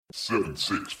7,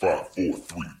 6, 5, 4, 3,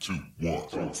 2, 1. You'll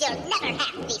never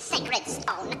have the sacred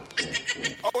stone.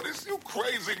 Oh, this you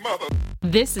crazy mother.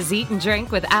 This is Eat and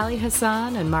Drink with Ali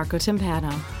Hassan and Marco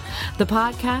Timpano, the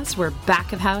podcast where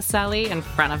back of house Sally and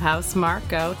front of house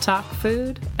Marco talk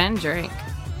food and drink.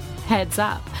 Heads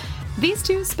up, these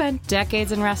two spent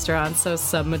decades in restaurants, so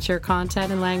some mature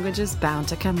content and language is bound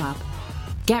to come up.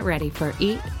 Get ready for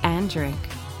Eat and Drink.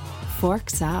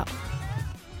 Forks up.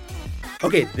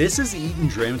 Okay, this is Eat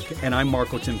and Drink, and I'm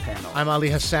Marco Timpano. I'm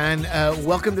Ali Hassan.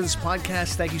 Welcome to this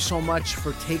podcast. Thank you so much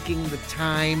for taking the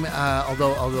time.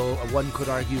 Although one could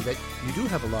argue that you do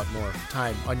have a lot more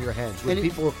time on your hands with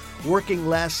people working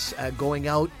less, going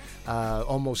out.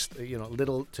 Almost,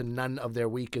 little to none of their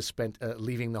week is spent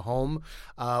leaving the home.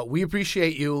 We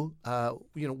appreciate you,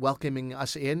 welcoming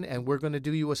us in, and we're going to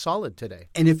do you a solid today.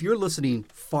 And if you're listening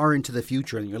far into the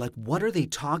future and you're like, what are they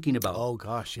talking about? Oh,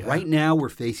 gosh, yeah. Right now, we're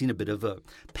facing a bit of a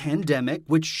pandemic,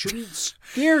 which shouldn't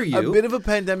scare you. A bit of a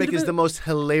pandemic is the most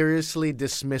hilariously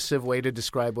dismissive way to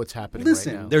describe what's happening right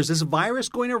now. There's this virus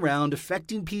going around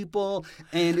affecting people,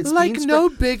 and it's like being no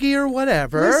biggie or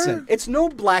whatever. Listen, it's no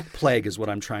black plague is what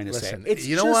I'm trying to say. It's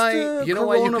you know just why? a You know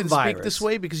why you can coronavirus. speak this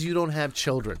way? Because you don't have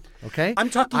children. Okay,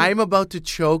 I'm about to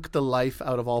choke the life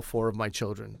out of all four of my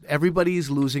children. Everybody's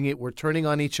losing it. We're turning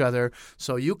on each other.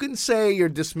 So you can say you're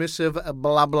dismissive,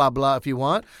 blah blah blah, if you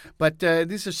want. But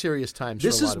these are serious times for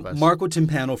a lot of us. This is Marco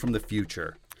Timpano from the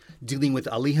future, dealing with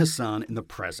Ali Hassan in the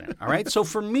present. All right. So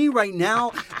for me right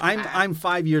now, I'm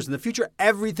 5 years in the future.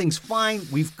 Everything's fine.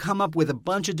 We've come up with a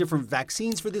bunch of different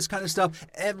vaccines for this kind of stuff.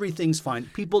 Everything's fine.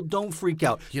 People don't freak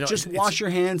out. Just wash your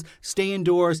hands, stay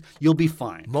indoors. You'll be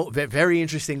fine. Very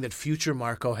interesting that future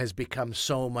Marco has become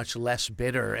so much less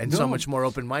bitter and so much more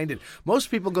open-minded. Most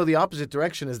people go the opposite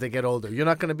direction as they get older. You're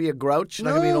not going to be a grouch. You're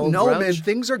not going to be an old grouch. No, man.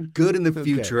 Things are good in the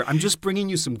future. I'm just bringing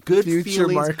you some good future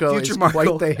feelings. Marco is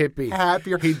quite the hippie.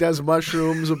 Happier. He does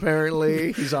mushrooms,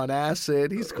 apparently. He's on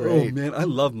acid. He's great. Oh, man, I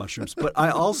love mushrooms. But I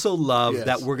also love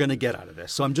that we're going to get out of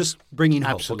this. So I'm just bringing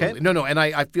hope, Absolutely. okay? No, and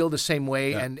I feel the same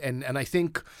way. Yeah. And I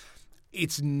think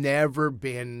it's never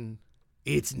been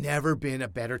a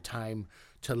better time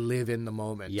to live in the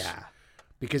moment. Yeah.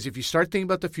 Because if you start thinking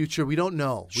about the future, we don't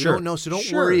know. We Sure. don't know, so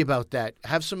don't worry about that.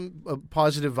 Have some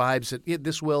positive vibes that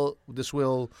this will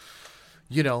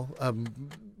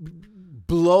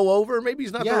blow over. Maybe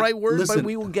it's not the right word, but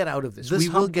we will get out of this. We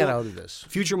will get out of this.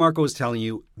 Future Marco is telling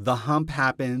you the hump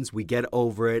happens. We get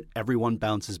over it. Everyone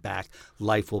bounces back.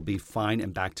 Life will be fine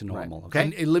and back to normal. Right.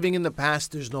 Okay. And living in the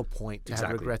past, there's no point to have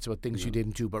regrets about things you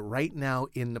didn't do. But right now,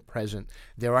 in the present,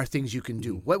 there are things you can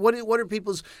do. What are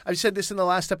people's? I've said this in the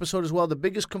last episode as well. The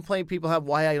biggest complaint people have: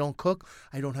 why I don't cook?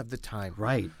 I don't have the time.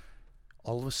 Right.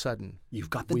 All of a sudden,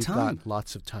 you've got the we've time. Got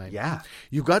lots of time. Yeah,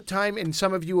 you've got time, and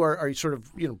some of you are sort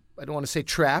of, I don't want to say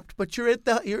trapped, but you're in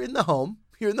the home.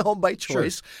 You're in the home by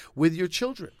choice with your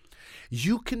children.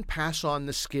 You can pass on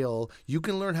the skill. You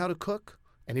can learn how to cook.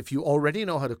 And if you already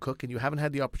know how to cook and you haven't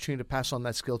had the opportunity to pass on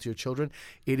that skill to your children,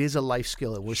 it is a life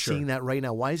skill. And we're seeing that right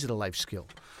now. Why is it a life skill?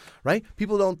 Right?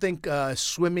 People don't think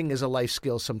swimming is a life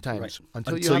skill sometimes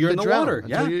until you're in the water.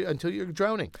 Until you're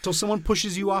drowning. Until someone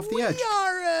pushes you off the edge.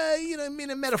 We are, in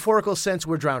a metaphorical sense,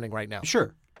 we're drowning right now.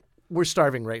 Sure. We're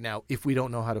starving right now if we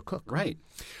don't know how to cook. Right.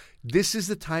 This is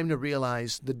the time to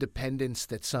realize the dependence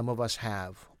that some of us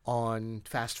have on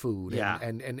fast food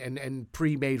and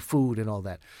pre-made food and all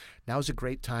that. Now is a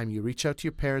great time. You reach out to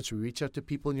your parents. You reach out to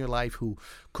people in your life who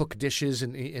cook dishes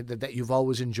and that you've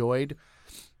always enjoyed.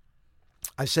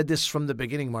 I said this from the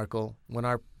beginning, Marco. When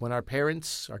our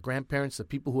parents, our grandparents, the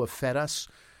people who have fed us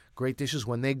great dishes,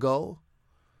 when they go,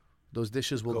 those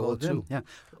dishes will go too. Yeah.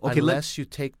 Okay, unless you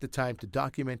take the time to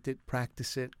document it,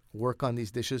 practice it, work on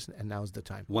these dishes, and now's the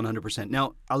time. 100%.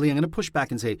 Now, Ali, I'm going to push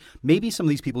back and say maybe some of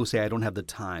these people who say I don't have the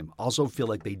time also feel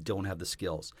like they don't have the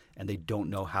skills and they don't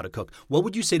know how to cook. What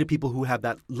would you say to people who have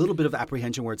that little bit of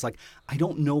apprehension where it's like, I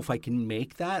don't know if I can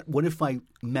make that? What if I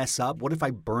mess up? What if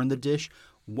I burn the dish?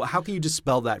 How can you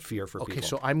dispel that fear for people? Okay,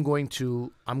 so I'm going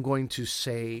to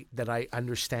say that I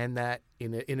understand that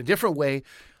in a different way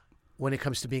when it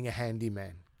comes to being a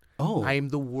handyman. Oh. I am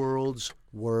the world's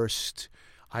worst.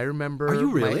 I remember Are you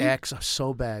really? my ex,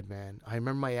 so bad, man. I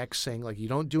remember my ex saying, like, you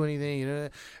don't do anything,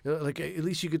 like, at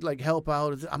least you could, like, help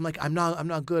out. I'm like, I'm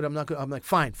not good. I'm like,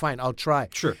 fine, I'll try.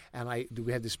 Sure. And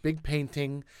we had this big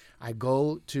painting. I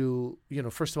go to,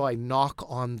 first of all, I knock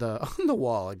on the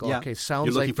wall. I go, okay,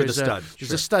 sounds like there's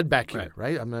a stud back here,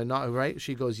 right? I'm going to knock, right?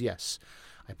 She goes, yes.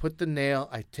 I put the nail,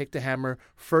 I take the hammer,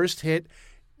 first hit,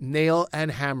 nail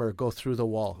and hammer go through the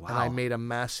wall. Wow. And I made a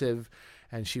massive,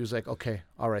 and she was like, okay,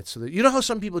 all right. So you know how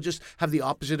some people just have the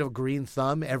opposite of a green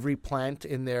thumb? Every plant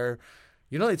in their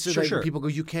You know, it's Sure, like sure. people go,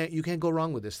 you can't go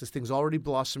wrong with this. This thing's already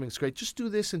blossoming. It's great. Just do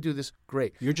this and do this.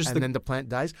 Great. You're just and then the plant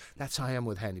dies. That's how I am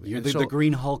with handyman. You're And the so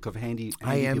Green Hulk of handy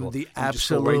I am people. the You just go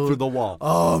absolute right through the wall.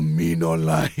 Oh, me no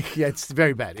like. Yeah, it's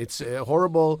very bad. It's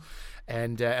horrible,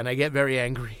 and I get very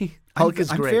angry. Hulk is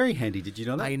I'm great. very handy. Did you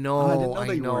know that? I know. Oh, I didn't know I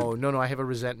that you know. weren't. No, I have a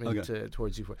resentment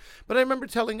towards you for it. But I remember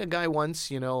telling a guy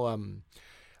once,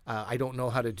 I don't know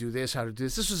how to do this,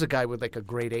 This was a guy with like a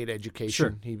grade 8 education.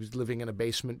 Sure. He was living in a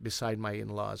basement beside my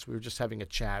in-laws. We were just having a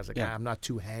chat. I was like, I'm not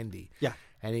too handy. Yeah.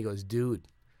 And he goes, dude,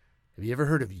 have you ever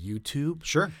heard of YouTube?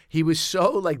 Sure. He was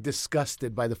so like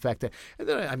disgusted by the fact that, and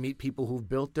then I meet people who've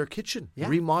built their kitchen,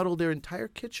 remodeled their entire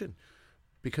kitchen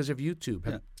because of YouTube,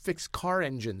 have fixed car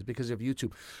engines because of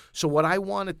YouTube. So what I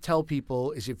want to tell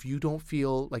people is if you don't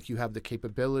feel like you have the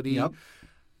capability,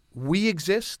 we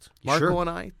exist, Marco and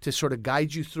I, to sort of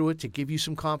guide you through it, to give you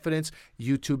some confidence.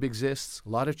 YouTube exists. A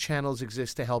lot of channels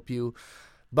exist to help you.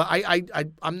 But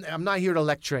I'm not here to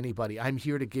lecture anybody. I'm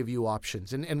here to give you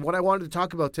options. And what I wanted to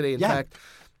talk about today, in fact,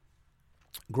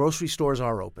 grocery stores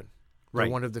are open. They're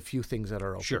one of the few things that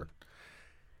are open. Sure.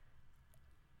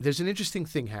 There's an interesting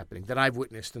thing happening that I've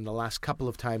witnessed in the last couple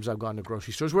of times I've gone to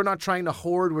grocery stores. We're not trying to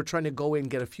hoard. We're trying to go in,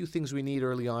 get a few things we need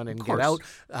early on, and get out.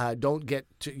 Don't get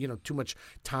too much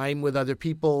time with other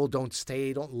people. Don't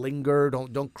stay. Don't linger.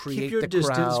 Don't create Keep your the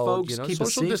distance, crowd. folks. Keep a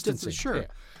social safe distancing. distance. Sure. Yeah.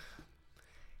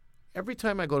 Every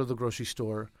time I go to the grocery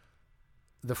store,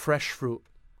 the fresh fruit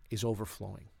is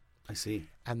overflowing. I see.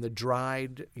 And the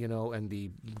dried, and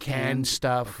the canned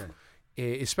stuff,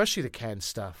 especially the canned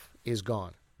stuff, is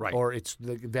gone. Right. Or it's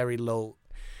very low.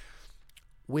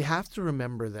 We have to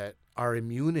remember that our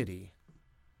immunity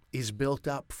is built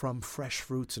up from fresh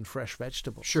fruits and fresh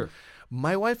vegetables. Sure.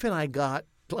 My wife and I got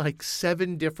like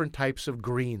 7 different types of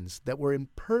greens that were in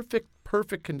perfect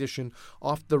condition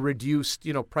off the reduced,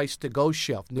 price to go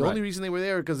shelf. And the only reason they were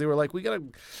there because they were like, we got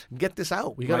to get this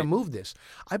out. We got to move this.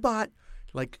 I bought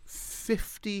like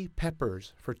 50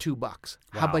 peppers for $2. Wow.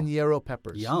 Habanero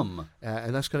peppers. Yum.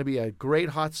 And that's going to be a great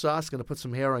hot sauce. Going to put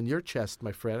some hair on your chest,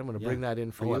 my friend. I'm going to bring that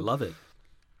in for you. I love it.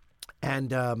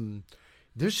 And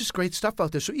there's just great stuff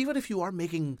out there. So even if you are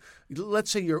making, let's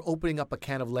say you're opening up a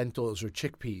can of lentils or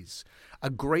chickpeas, a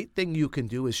great thing you can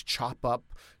do is chop up,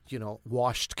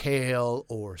 washed kale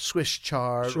or Swiss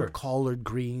chard or collard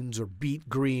greens or beet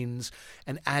greens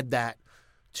and add that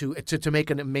to make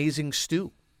an amazing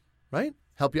stew, right?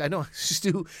 Help you. I know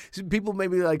stew. People may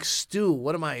be like, stew.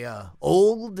 What am I,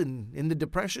 old and in the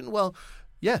depression? Well,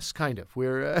 yes, kind of.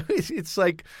 We're it's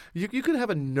like you can have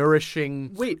a nourishing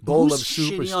bowl of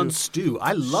soup or stew. On stew?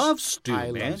 I love stew,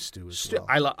 man. I love stew as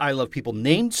well. I love people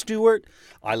named Stuart.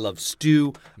 I love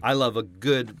stew. I love a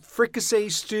good fricassee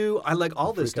stew. I like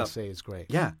all this stuff. Fricassee is great.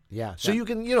 Yeah. So you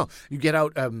can, you get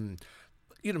out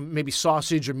maybe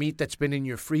sausage or meat that's been in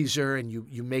your freezer, and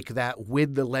you make that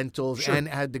with the lentils and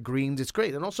add the greens. It's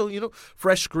great. And also,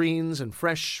 fresh greens and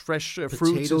fresh fruits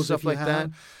and stuff like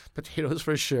that. Potatoes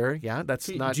for sure. Yeah, that's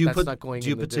not going. Do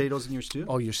you potatoes in your stew?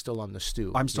 Oh, you're still on the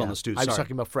stew. I'm still on the stew. I was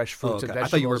talking about fresh fruits and vegetables. I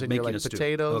thought you were and making you're like, a stew.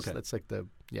 Potatoes. Okay. That's like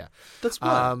That's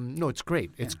what. No, it's great.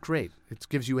 It's great. It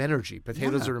gives you energy.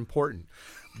 Potatoes are important.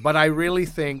 But I really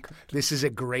think this is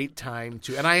a great time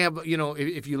to. And I have,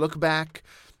 if you look back.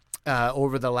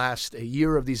 Over the last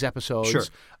year of these episodes,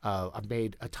 I've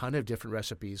made a ton of different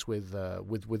recipes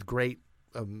with great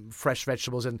fresh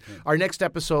vegetables, and our next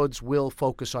episodes will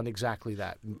focus on exactly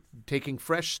that: taking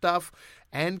fresh stuff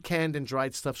and canned and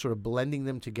dried stuff, sort of blending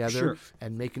them together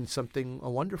and making something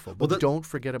wonderful. But don't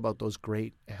forget about those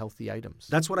great healthy items.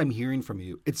 That's what I'm hearing from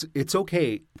you. It's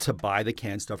okay to buy the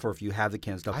canned stuff, or if you have the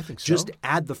canned stuff, I think so. Just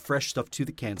add the fresh stuff to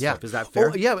the canned stuff. Is that fair?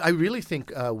 Oh, yeah, I really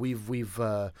think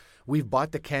we've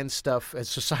bought the canned stuff as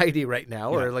society right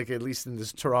now, or like at least in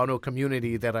this Toronto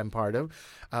community that I'm part of.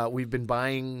 We've been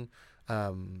buying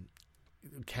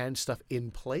canned stuff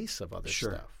in place of other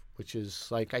stuff, which is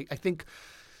like I think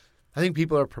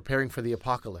people are preparing for the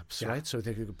apocalypse, right? So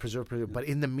they could preserve. But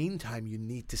in the meantime, you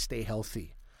need to stay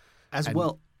healthy.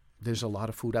 Well, there's a lot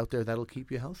of food out there that'll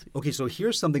keep you healthy. Okay, so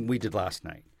here's something we did last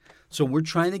night. So we're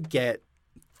trying to get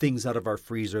things out of our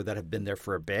freezer that have been there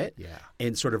for a bit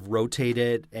and sort of rotate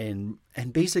it and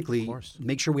basically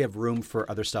make sure we have room for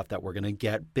other stuff that we're going to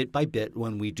get bit by bit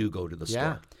when we do go to the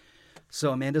store.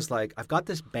 So Amanda's like, I've got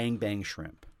this Bang Bang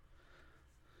shrimp.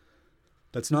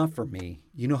 That's not for me.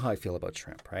 You know how I feel about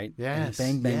shrimp, right? Yes.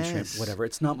 And Bang Bang shrimp, whatever.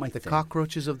 It's not my thing. The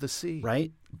cockroaches of the sea.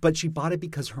 Right? But she bought it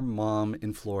because her mom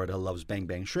in Florida loves Bang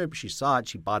Bang shrimp. She saw it.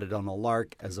 She bought it on a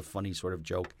lark as a funny sort of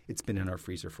joke. It's been in our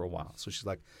freezer for a while. So she's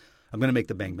like, I'm going to make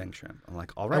the bang bang shrimp. I'm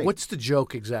like, all right. And what's the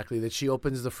joke exactly? That she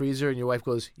opens the freezer and your wife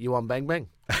goes, "You want bang bang?"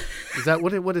 Is that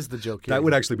what is the joke here? That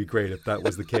would actually be great if that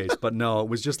was the case. But no, it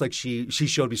was just like she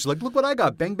showed me. She's like, look what I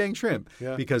got, bang bang shrimp.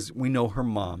 Yeah. Because we know her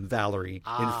mom, Valerie,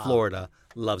 in Florida,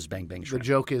 loves bang bang The shrimp.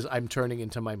 joke is, I'm turning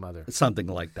into my mother. Something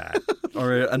like that.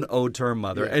 Or an ode to her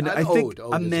mother. Yeah, and an I think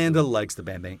ode. Amanda likes the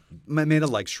bang bang. Amanda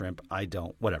likes shrimp. I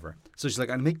don't. Whatever. So she's like,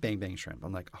 I'm going to make bang bang shrimp.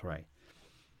 I'm like, all right.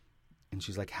 And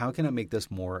she's like, how can I make this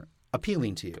more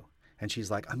appealing to you? And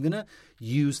she's like, I'm going to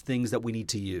use things that we need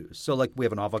to use. So, like, we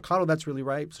have an avocado that's really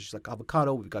ripe. So she's like,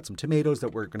 avocado. We've got some tomatoes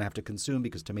that we're going to have to consume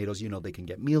because tomatoes, they can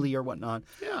get mealy or whatnot.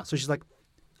 Yeah. So she's like,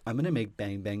 I'm going to make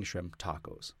bang bang shrimp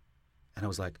tacos. And I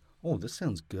was like, oh, this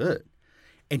sounds good.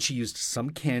 And she used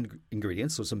some canned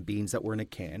ingredients, so some beans that were in a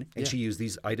can. And she used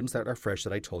these items that are fresh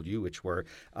that I told you, which were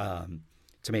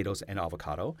tomatoes and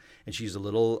avocado. And she used a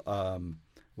little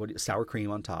sour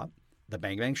cream on top, the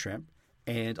bang bang shrimp,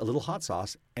 and a little hot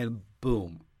sauce, and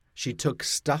boom. She took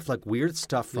stuff, like weird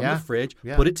stuff from the fridge,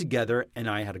 put it together, and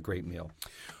I had a great meal.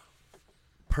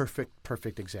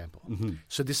 Perfect example. Mm-hmm.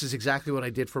 So this is exactly what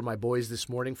I did for my boys this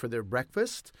morning for their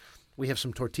breakfast. We have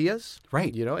some tortillas.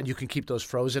 Right. And you can keep those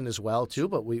frozen as well, too,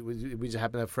 but we just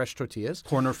happen to have fresh tortillas.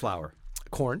 Corn or flour?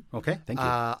 Corn. Okay, thank you.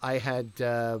 I had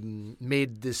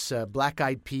made this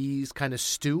black-eyed peas kind of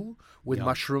stew with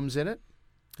mushrooms in it.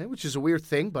 Which is a weird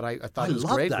thing, but I thought it was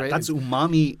love great. that. Great. That's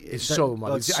umami. It's so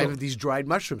umami. I have these dried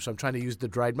mushrooms, so I'm trying to use the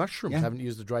dried mushrooms. I haven't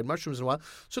used the dried mushrooms in a while.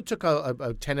 So took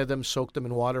a 10 of them, soaked them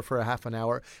in water for a half an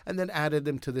hour, and then added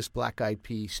them to this black-eyed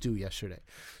pea stew yesterday.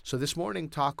 So this morning,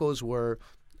 tacos were,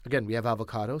 again, we have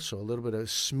avocado, so a little bit of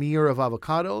smear of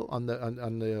avocado on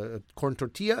the corn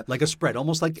tortilla. Like a spread,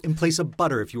 almost like in place of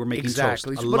butter if you were making toast.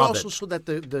 I but love also it. so that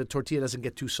the tortilla doesn't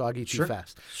get too soggy too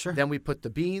fast. Sure. Then we put the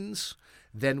beans.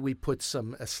 Then we put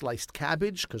some sliced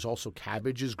cabbage, because also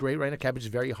cabbage is great right now. Cabbage is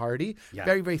very hearty. Yeah.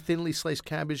 Very, very thinly sliced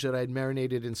cabbage that I had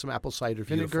marinated in some apple cider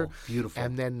vinegar. Beautiful.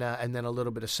 And then a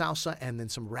little bit of salsa, and then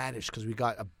some radish, because we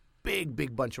got a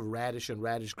big bunch of radish and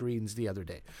radish greens the other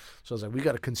day. So I was like, we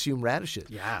got to consume radishes.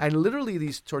 Yeah. And literally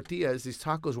these tortillas, these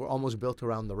tacos were almost built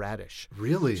around the radish.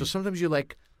 Really? So sometimes you're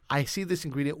like, I see this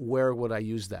ingredient, where would I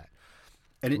use that?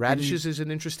 And radishes is an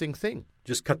interesting thing.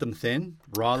 Just cut them thin,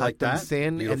 raw like that? Cut them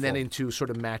thin, Beautiful. and then into sort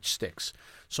of matchsticks.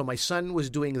 So my son was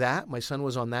doing that. My son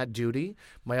was on that duty.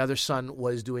 My other son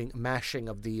was doing mashing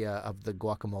of the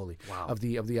guacamole, of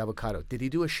the avocado. Did he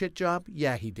do a shit job?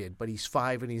 Yeah, he did. But he's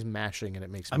 5 and he's mashing, and it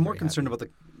makes me I'm more very concerned happy.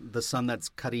 about the son that's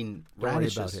cutting Don't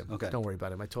radishes. worry about him. Okay. Don't worry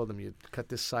about him. I told him you cut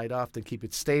this side off, then keep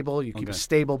it stable. You keep a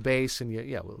stable base, and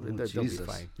they'll be Jesus.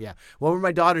 fine. Yeah. What were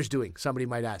my daughters doing? Somebody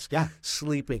might ask. Yeah.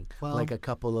 Sleeping like a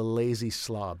couple of lazy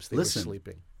slobs. They were sleeping.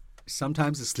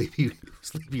 Sometimes the sleepy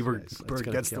bird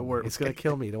gets the word. It's going to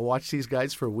kill me to watch these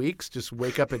guys for weeks just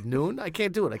wake up at noon. I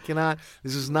can't do it. I cannot.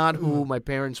 This is not who my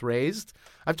parents raised.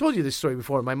 I've told you this story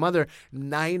before. My mother,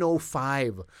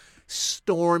 9:05,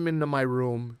 storm into my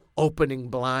room, opening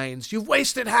blinds. You've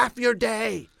wasted half your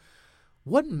day.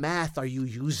 What math are you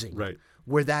using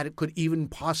where that could even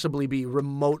possibly be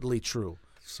remotely true?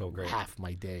 So great. Half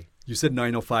my day. You said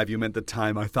 9:05. You meant the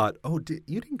time. I thought,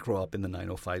 you didn't grow up in the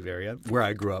 9:05 area where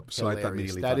I grew up. So Hilarious. I thought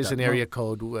immediately that is thought an area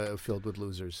code filled with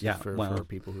losers for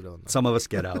people who don't know. Some of us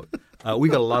get out. We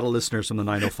got a lot of listeners from the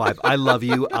 9:05. I love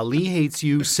you. Ali hates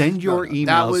you. Send your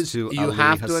emails to You Ali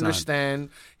have Hassan. to understand.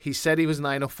 He said he was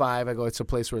 9:05. I go, it's a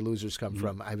place where losers come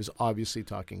from. I was obviously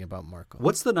talking about Marco.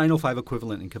 What's the 9:05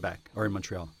 equivalent in Quebec or in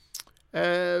Montreal?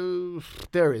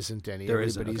 There isn't any.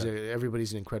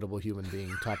 Everybody's an incredible human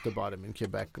being, top to bottom, in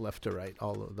Quebec, left to right.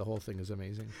 The whole thing is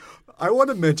amazing. I want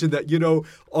to mention that,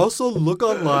 also look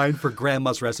online for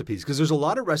grandma's recipes, because there's a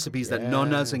lot of recipes that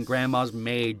nonas and grandmas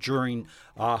made during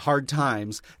hard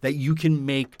times that you can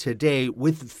make today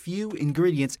with few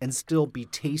ingredients and still be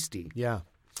tasty. Yeah.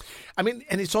 I mean,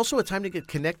 and it's also a time to get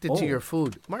connected to your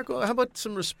food. Marco, how about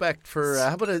some respect for,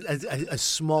 how about a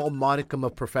small modicum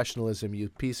of professionalism, you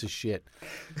piece of shit?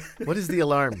 What is the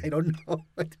alarm? I don't know.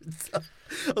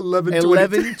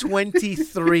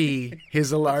 11:23,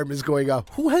 his alarm is going off.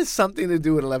 Who has something to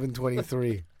do at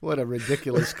 11:23? What a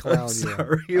ridiculous clown you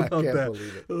are. Sorry about I can't that.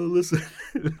 believe it. Oh, listen.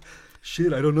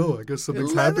 Shit, I don't know. I guess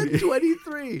something's happening.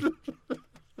 11:23.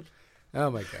 Oh,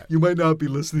 my God. You might not be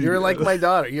listening. You're like my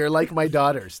daughter. You're like my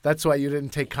daughters. That's why you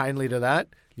didn't take kindly to that.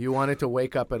 You wanted to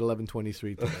wake up at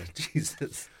 11:23 today.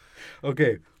 Jesus.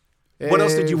 Okay. What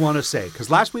else did you want to say? Because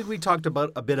last week we talked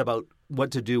a bit about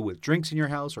what to do with drinks in your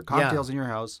house or cocktails in your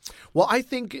house. Well, I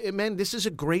think, man, this is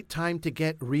a great time to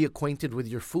get reacquainted with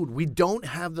your food. We don't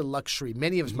have the luxury,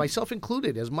 many of us, myself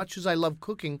included, as much as I love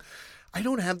cooking, I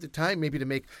don't have the time maybe to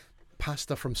make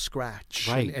pasta from scratch,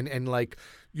 Right. and like,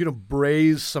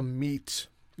 braise some meat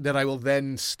that I will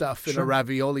then stuff in a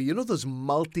ravioli. You know those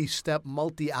multi-step,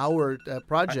 multi-hour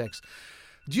projects.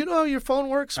 Do you know how your phone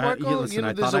works, Marco? Listen,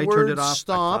 I there's thought a I word turned it off.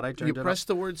 stop. I turned You it press off.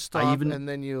 the word stop, and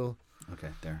then you. Okay,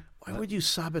 there. Why would you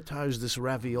sabotage this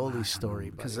ravioli story?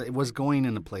 Because it was going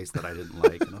in a place that I didn't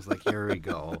like. And I was like, here we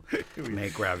go.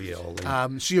 Make ravioli.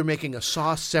 So you're making a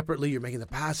sauce separately. You're making the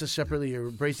pasta separately. You're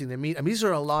braising the meat. I mean, these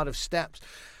are a lot of steps.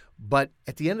 But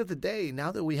at the end of the day,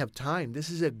 now that we have time, this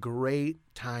is a great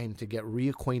time to get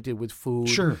reacquainted with food.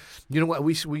 Sure. You know what?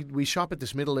 We shop at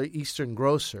this Middle Eastern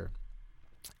grocer,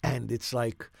 and it's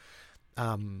like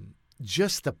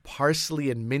just the parsley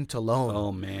and mint alone.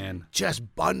 Oh, man.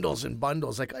 Just bundles and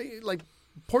bundles, like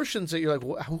portions that you're like,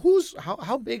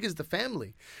 how big is the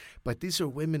family? But these are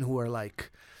women who are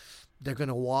like, they're going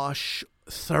to wash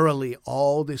thoroughly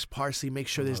all this parsley, make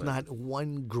sure there's not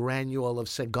one granule of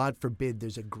sand. God forbid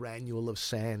there's a granule of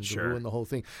sand to ruin the whole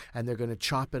thing. And they're going to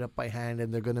chop it up by hand,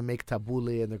 and they're going to make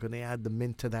tabbouleh, and they're going to add the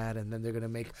mint to that, and then they're going to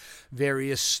make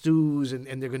various stews, and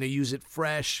they're going to use it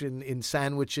fresh in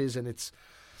sandwiches, and it's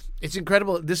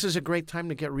incredible. This is a great time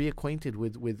to get reacquainted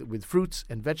with fruits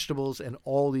and vegetables and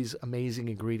all these amazing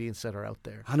ingredients that are out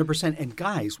there. 100%. And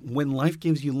guys, when life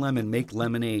gives you lemon, make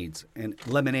lemonades and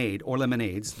lemonade or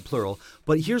lemonades, plural.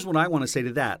 But here's what I want to say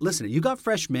to that. Listen, you got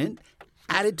fresh mint,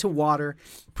 add it to water,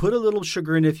 put a little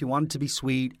sugar in it if you want it to be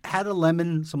sweet, add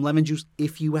some lemon juice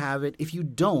if you have it. If you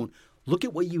don't, look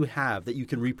at what you have that you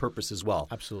can repurpose as well.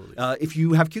 Absolutely. If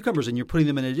you have cucumbers and you're putting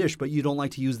them in a dish, but you don't like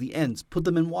to use the ends, put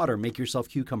them in water. Make yourself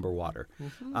cucumber water.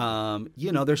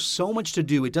 Mm-hmm. There's so much to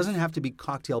do. It doesn't have to be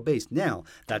cocktail-based. Now,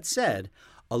 that said,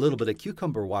 a little bit of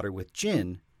cucumber water with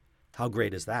gin, how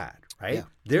great is that, right? Yeah.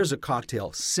 There's a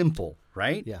cocktail, simple,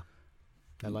 right? Yeah.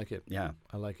 I like it. Yeah.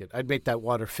 I like it. I'd make that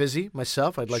water fizzy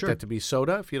myself. I'd like that to be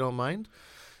soda, if you don't mind.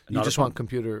 You Not just want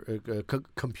computer,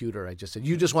 I just said.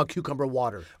 You just want cucumber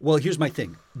water. Well, here's my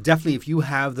thing. Definitely, if you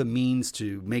have the means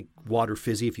to make water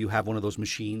fizzy, if you have one of those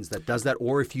machines that does that,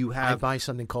 or if you I have buy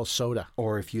something called soda.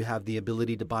 or if you have the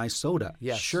ability to buy soda,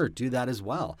 Yes. sure, do that as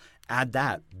well. Add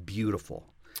that. Beautiful.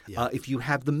 Yeah. If you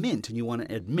have the mint and you want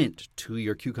to add mint to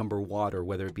your cucumber water,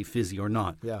 whether it be fizzy or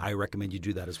not, I recommend you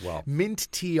do that as well.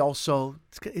 Mint tea also,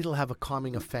 it'll have a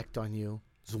calming effect on you.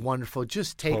 It's wonderful.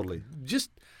 Just take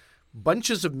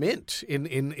bunches of mint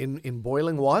in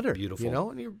boiling water. Beautiful.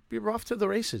 And you're off to the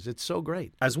races. It's so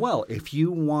great. As well, if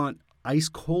you want ice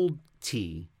cold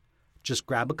tea, just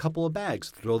grab a couple of bags,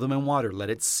 throw them in water, let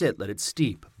it sit, let it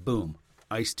steep. Boom.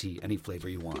 Iced tea, any flavor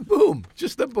you want. Boom.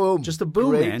 Just a boom. Just a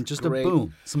boom, Great, man. Just great. a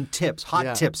boom. Some tips,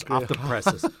 hot tips off the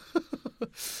presses.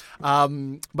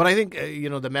 But I think,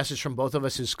 the message from both of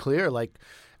us is clear. Like,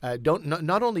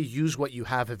 not only use what you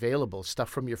have available. Stuff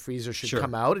from your freezer should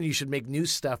come out, and you should make new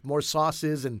stuff, more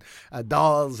sauces and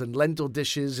dals and lentil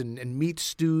dishes and meat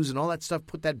stews and all that stuff.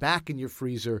 Put that back in your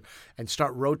freezer and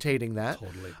start rotating that.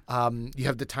 Totally. You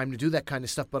have the time to do that kind of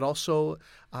stuff, but also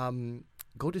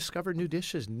go discover new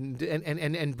dishes and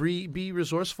be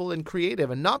resourceful and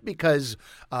creative. And not because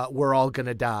we're all going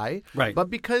to die, right, but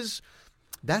because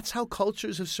that's how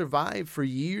cultures have survived for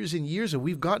years and years, and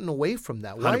we've gotten away from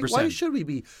that. Why should we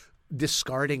be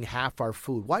discarding half our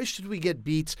food? Why should we get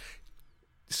beets,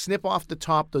 snip off the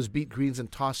top those beet greens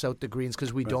and toss out the greens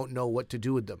because we don't know what to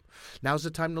do with them? Now's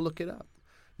the time to look it up.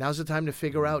 Now's the time to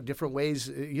figure out different ways,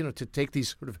 to take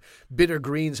these sort of bitter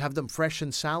greens, have them fresh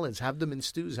in salads, have them in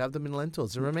stews, have them in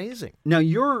lentils. They're amazing. Now,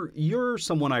 you're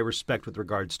someone I respect with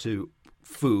regards to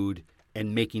food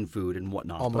and making food and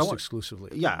whatnot. Almost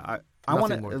exclusively. Yeah, I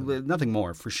want nothing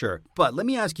more for sure. But let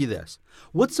me ask you this: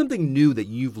 what's something new that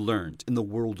you've learned in the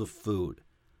world of food?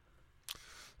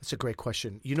 That's a great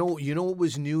question. You know what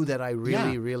was new that I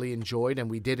really enjoyed, and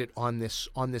we did it on this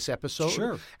episode.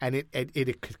 Sure. And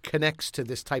it connects to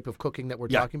this type of cooking that we're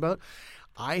talking about.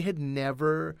 I had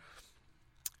never.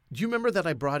 Do you remember that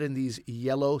I brought in these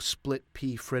yellow split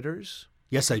pea fritters?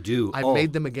 Yes, I do. I've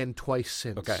made them again twice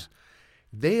since. Okay.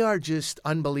 They are just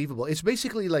unbelievable. It's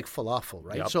basically like falafel,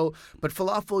 right? Yep. So, but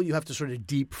falafel you have to sort of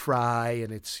deep fry,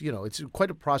 and it's quite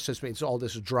a process. It's all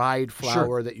this dried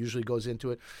flour that usually goes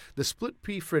into it. The split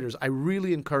pea fritters, I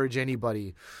really encourage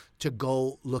anybody to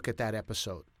go look at that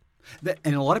episode.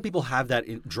 And a lot of people have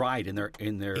that dried in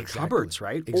their cupboards,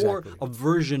 right? Exactly. Or a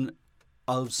version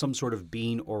of some sort of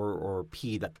bean or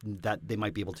pea that they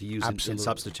might be able to use in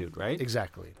substitute, right?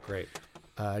 Exactly. Great.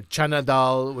 Chana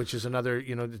dal, which is another,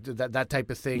 that type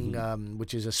of thing,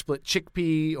 which is a split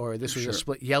chickpea, or this was a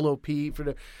split yellow pea.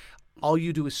 All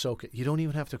you do is soak it. You don't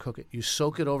even have to cook it. You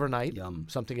soak it overnight,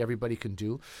 something everybody can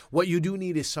do. What you do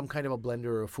need is some kind of a blender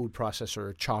or a food processor or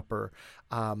a chopper.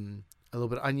 a little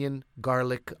bit of onion,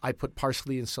 garlic. I put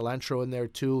parsley and cilantro in there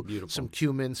too. Beautiful. Some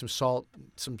cumin, some salt,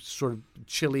 some sort of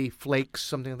chili flakes,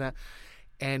 something like that.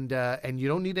 And you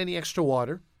don't need any extra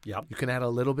water. Yep. You can add a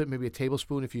little bit, maybe a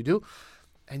tablespoon if you do.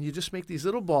 And you just make these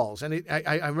little balls. And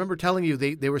I remember telling you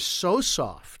they were so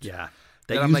soft. Yeah.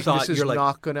 That That I'm you like, thought this is you're like,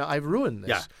 not going to, I've ruined this.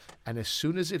 Yeah. And as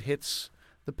soon as it hits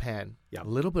the pan, Yeah. a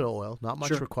little bit of oil, not much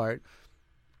Sure. required,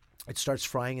 it starts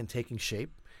frying and taking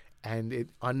shape. And it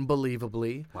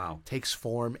unbelievably Wow. takes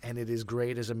form, and it is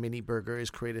great as a mini burger. It's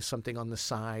great as something on the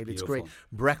side. It's great Beautiful.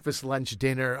 breakfast, lunch,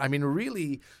 dinner. I mean,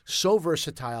 really so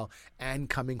versatile, and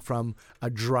coming from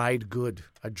a dried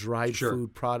Sure.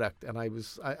 food product. And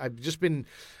I've just been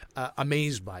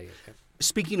amazed by it.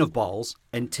 Speaking of balls,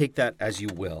 and take that as you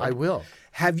will. I will.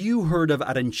 Have you heard of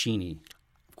arancini?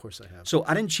 Of course, I have. So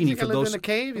arancini, think for I lived those in a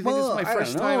cave? You think this is my I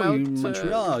first don't time know. out, You in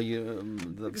Montreal,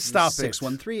 the Stop it.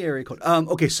 613 area code.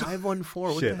 Okay, so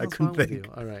 514. What Shit, the I hell's couldn't wrong with think.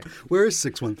 you? All right. Where is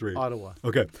 613? Ottawa.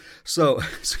 Okay, so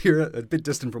you're a bit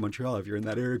distant from Montreal if you're in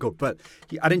that area code. But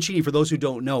arancini, for those who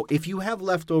don't know, if you have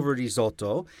leftover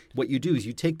risotto, what you do is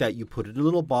you take that, you put it in a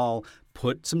little ball,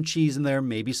 put some cheese in there,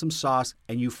 maybe some sauce,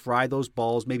 and you fry those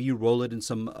balls. Maybe you roll it in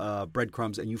some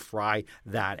breadcrumbs and you fry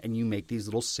that, and you make these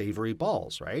little savory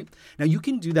balls, right? Now, you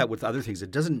can do that with other things. It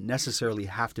doesn't necessarily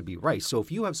have to be rice. So if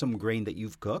you have some grain that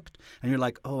you've cooked and you're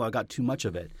like, oh, I got too much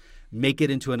of it, make it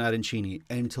into an arancini.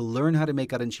 And to learn how to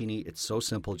make arancini, it's so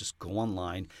simple. Just go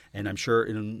online, and I'm sure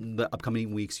in the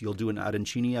upcoming weeks you'll do an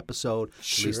arancini episode.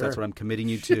 At least that's what I'm committing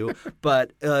you to.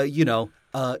 But,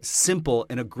 simple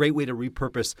and a great way to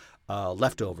repurpose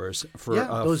leftovers for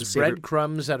those savory-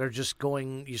 breadcrumbs that are just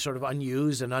going, you sort of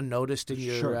unused and unnoticed in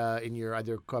your Sure. in your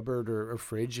either cupboard or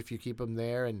fridge if you keep them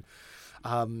there. And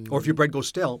Or if your bread goes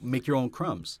stale, make your own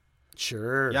crumbs.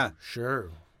 sure, Yeah. sure.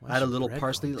 Well, Add a some little bread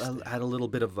parsley, crumbs. add a little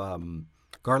bit of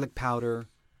garlic powder,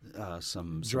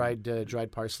 some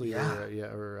dried parsley Yeah.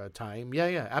 or thyme.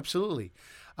 Yeah, absolutely.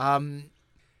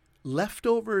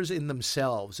 Leftovers in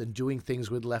themselves and doing things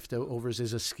with leftovers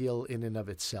is a skill in and of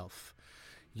itself.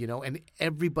 And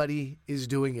everybody is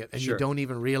doing it, and Sure. you don't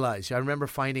even realize. I remember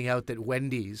finding out that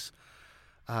Wendy's,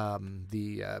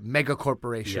 the mega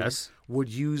corporation, Yes. would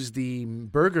use the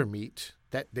burger meat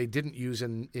that they didn't use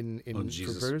in Oh, for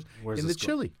Jesus. burgers Where's in the this going?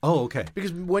 chili. Oh, okay.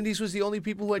 Because Wendy's was the only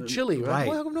people who had chili. right.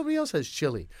 Well, how come nobody else has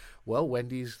chili? Well,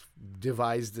 Wendy's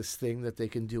devised this thing that they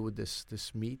can do with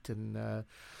this meat, and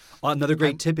Another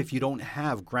great tip, if you don't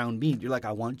have ground meat, you're like,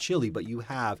 I want chili, but you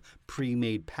have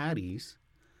pre-made patties.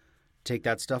 Take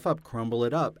that stuff up, crumble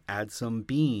it up, add some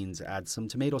beans, add some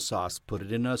tomato sauce, put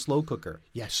it in a slow cooker.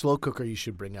 yeah, slow cooker you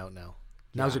should bring out now.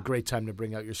 Now's a great time to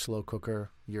bring out your slow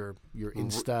cooker, your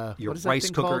Insta, Your what is that rice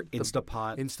thing cooker, called?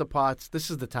 Instapot. Instapots.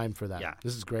 This is the time for that. Yeah.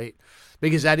 This is great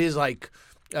because that is like,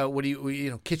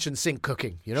 kitchen sink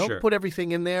cooking. Sure. Put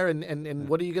everything in there, and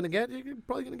what are you going to get? You're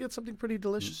probably going to get something pretty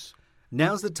delicious.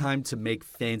 Now's the time to make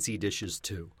fancy dishes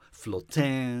too.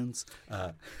 Flotins.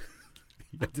 I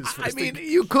mean,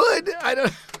 you could. I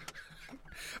don't.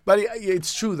 But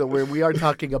it's true though, where we are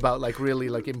talking about like really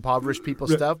like impoverished people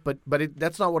stuff. But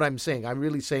that's not what I'm saying. I'm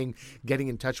really saying getting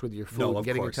in touch with your food, No, of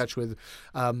getting course. in touch with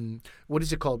what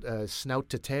is it called, snout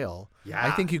to tail. Yeah.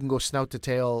 I think you can go snout to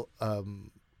tail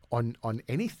on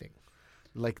anything.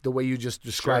 Like the way you just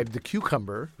described the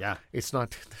cucumber. Yeah. It's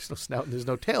not, there's no snout and there's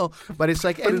no tail, but it's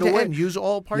like in end a to way- end. Use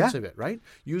all parts Yeah. of it, right?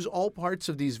 Use all parts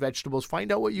of these vegetables. Find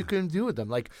out what you can do with them.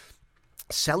 Like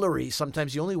celery,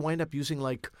 sometimes you only wind up using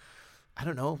like, I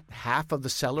don't know, half of the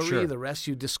celery, Sure. the rest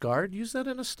you discard. Use that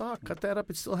in a stock. Cut that up.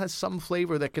 It still has some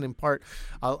flavor that can impart.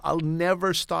 I'll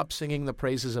never stop singing the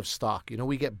praises of stock.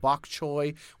 We get bok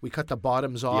choy. We cut the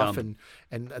bottoms off, Yum.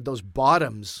 and those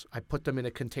bottoms, I put them in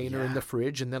a container in the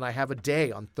fridge, and then I have a day.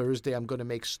 On Thursday, I'm going to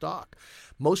make stock.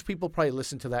 Most people probably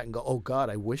listen to that and go, oh, God,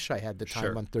 I wish I had the time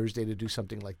Sure. on Thursday to do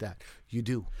something like that. You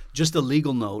do. Just a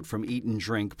legal note from Eat and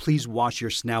Drink. Please wash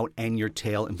your snout and your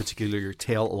tail, in particular your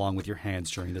tail, along with your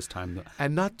hands during this time.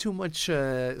 And not too much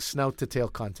snout to tail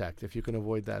contact. If you can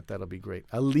avoid that, that'll be great.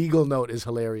 A legal note is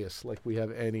hilarious. Like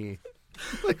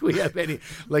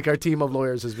our team of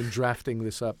lawyers has been drafting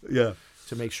this up Yeah.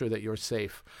 to make sure that you're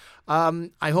safe.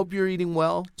 I hope you're eating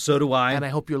well. So do I. And I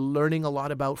hope you're learning a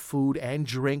lot about food and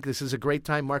drink. This is a great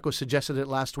time. Marco suggested it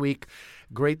last week.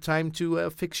 Great time to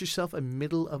fix yourself a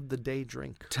middle-of-the-day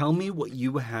drink. Tell me what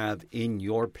you have in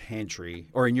your pantry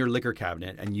or in your liquor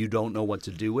cabinet and you don't know what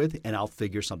to do with, and I'll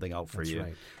figure something out for you.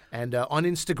 Right. And on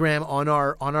Instagram, on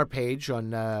our page,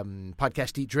 on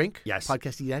Podcast Eat Drink. Yes.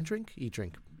 Podcast Eat and Drink? Eat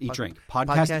Drink. Eat Drink.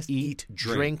 Podcast Eat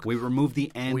Drink. We remove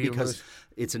the N We because remove-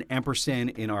 it's an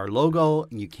ampersand in our logo,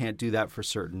 and you can't do that for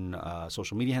certain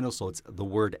social media handles, so it's the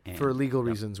word N. For legal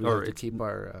reasons, we Or have to it's keep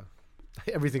our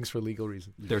Everything's for legal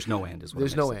reasons. There's no end as well.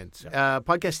 There's no end. Yeah.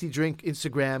 Podcast Eat Drink,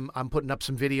 Instagram. I'm putting up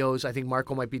some videos. I think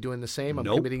Marco might be doing the same. I'm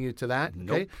committing you to that.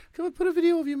 Okay, come on, put a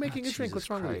video of you making a drink. What's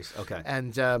wrong with you? Okay.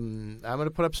 And I'm going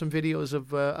to put up some videos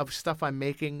of stuff I'm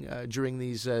making during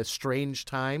these strange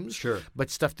times. Sure. But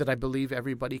stuff that I believe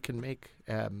everybody can make.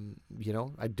 I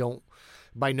don't.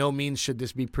 By no means should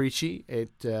this be preachy.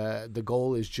 The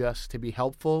goal is just to be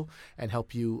helpful and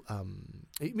help you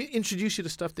introduce you to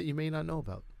stuff that you may not know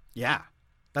about. Yeah.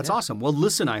 That's awesome. Well,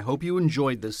 listen, I hope you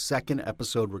enjoyed this second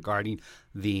episode regarding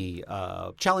the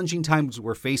challenging times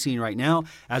we're facing right now.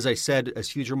 As I said, as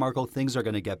Future Marco, things are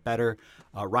going to get better.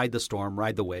 Ride the storm,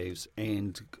 ride the waves,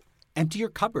 and empty your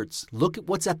cupboards. Look at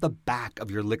what's at the back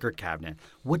of your liquor cabinet.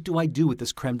 What do I do with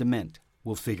this creme de menthe?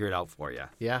 We'll figure it out for you.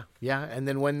 Yeah. And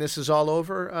then when this is all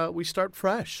over, we start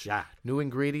fresh. Yeah. New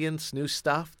ingredients, new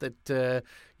stuff that,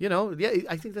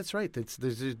 I think that's right.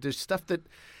 There's stuff that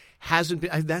hasn't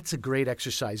been. That's a great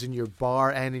exercise in your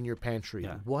bar and in your pantry.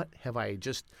 Yeah. What have I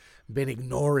just been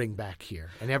ignoring back here?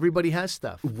 And everybody has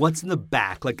stuff. What's in the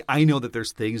back? Like, I know that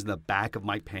there's things in the back of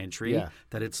my pantry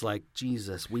that it's like,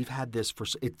 Jesus, we've had this for.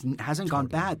 It hasn't gone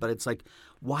bad, but it's like,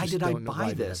 why did I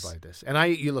buy this? And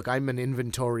I'm an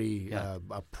inventory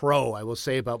a pro. I will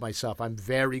say about myself, I'm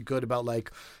very good about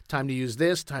time to use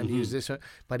this, time to use this.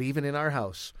 But even in our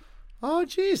house. Oh,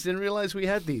 geez, didn't realize we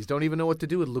had these. Don't even know what to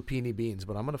do with lupini beans,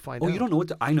 but I'm going to find out. Oh, you don't know what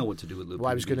to... I know what to do with lupini beans. Well,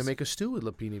 I was going to make a stew with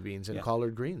lupini beans and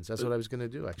collard greens. That's what I was going to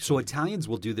do, actually. So Italians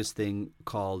will do this thing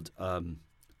called...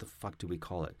 the fuck do we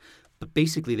call it? But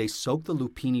basically, they soak the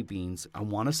lupini beans, I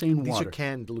want to say in water. These are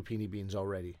canned lupini beans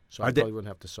already, so I probably wouldn't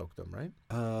have to soak them, right?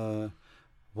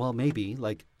 Well, maybe.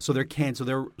 So they're canned.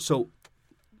 So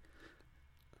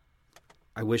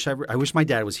I wish my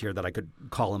dad was here that I could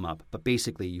call him up. But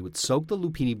basically, you would soak the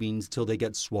lupini beans till they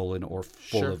get swollen or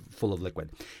full of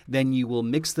liquid. Then you will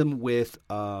mix them with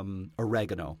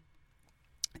oregano.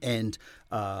 And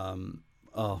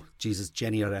oh Jesus,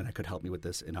 Jenny Arena could help me with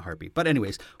this in a heartbeat. But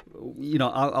anyways,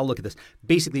 I'll look at this.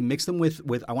 Basically, mix them with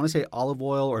I want to say olive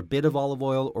oil or a bit of olive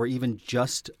oil or even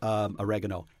just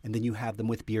oregano, and then you have them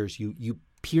with beers. You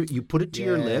put it to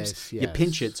your lips. Yes. You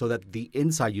pinch it so that the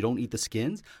inside, you don't eat the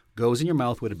skins, goes in your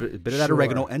mouth with a bit of that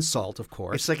oregano and salt, of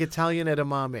course. It's like Italian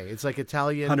edamame. It's like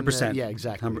Italian... 100%. Yeah,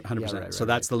 exactly. 100%. Right, so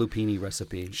that's the lupini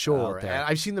recipe. Sure. And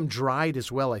I've seen them dried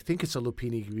as well. I think it's a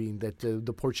lupini bean that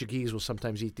the Portuguese will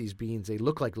sometimes eat these beans. They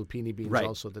look like lupini beans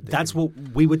also. That's what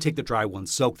we would take the dry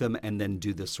ones, soak them, and then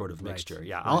do this sort of mixture. Right.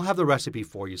 Yeah, right. I'll have the recipe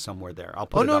for you somewhere there. I'll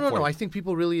put it up for you. I think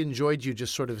people really enjoyed you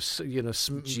just sort of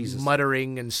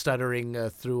muttering and stuttering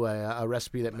through a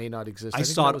recipe that may not exist. I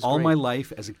saw it all my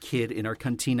life as a kid in our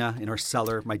cantina, in our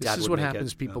cellar. My dad would make it. This is what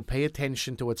happens, people. Pay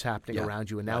attention to what's happening around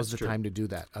you, and now's the time to do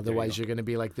that. Otherwise, you're going to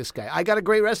be like this guy. I got a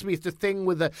great recipe. It's the thing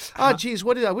with the, geez,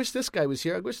 I wish this guy was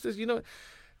here. I wish this,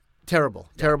 Terrible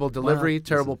delivery,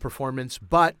 terrible performance,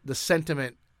 but the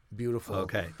sentiment, beautiful.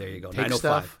 Okay, there you go. Take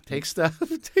 905. stuff.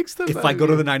 If I go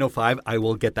to the 905, I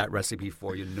will get that recipe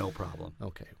for you, no problem.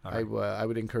 Okay. Right. I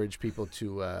would encourage people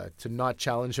to not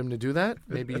challenge him to do that.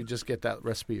 Maybe you just get that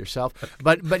recipe yourself.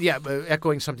 But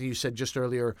echoing something you said just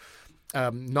earlier,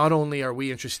 not only are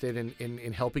we interested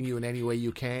in helping you in any way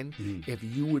you can, if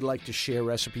you would like to share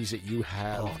recipes that you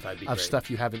have of stuff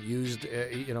you haven't used,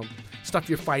 stuff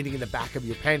you're finding in the back of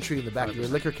your pantry, in the back 100%. Of your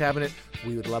liquor cabinet,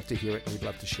 we would love to hear it and we'd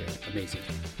love to share it. Amazing.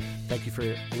 Thank you for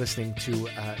listening to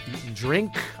Eat and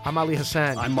Drink. I'm Ali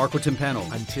Hassan. I'm Marco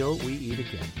Timpano. Until we eat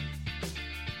again.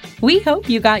 We hope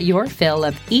you got your fill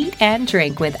of Eat and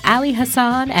Drink with Ali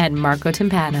Hassan and Marco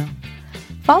Timpano.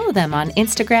 Follow them on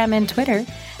Instagram and Twitter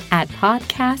at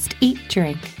Podcast Eat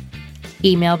Drink.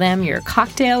 Email them your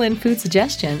cocktail and food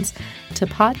suggestions to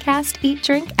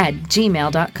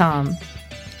podcasteatdrink@gmail.com.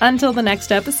 Until the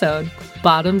next episode,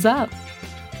 bottoms up.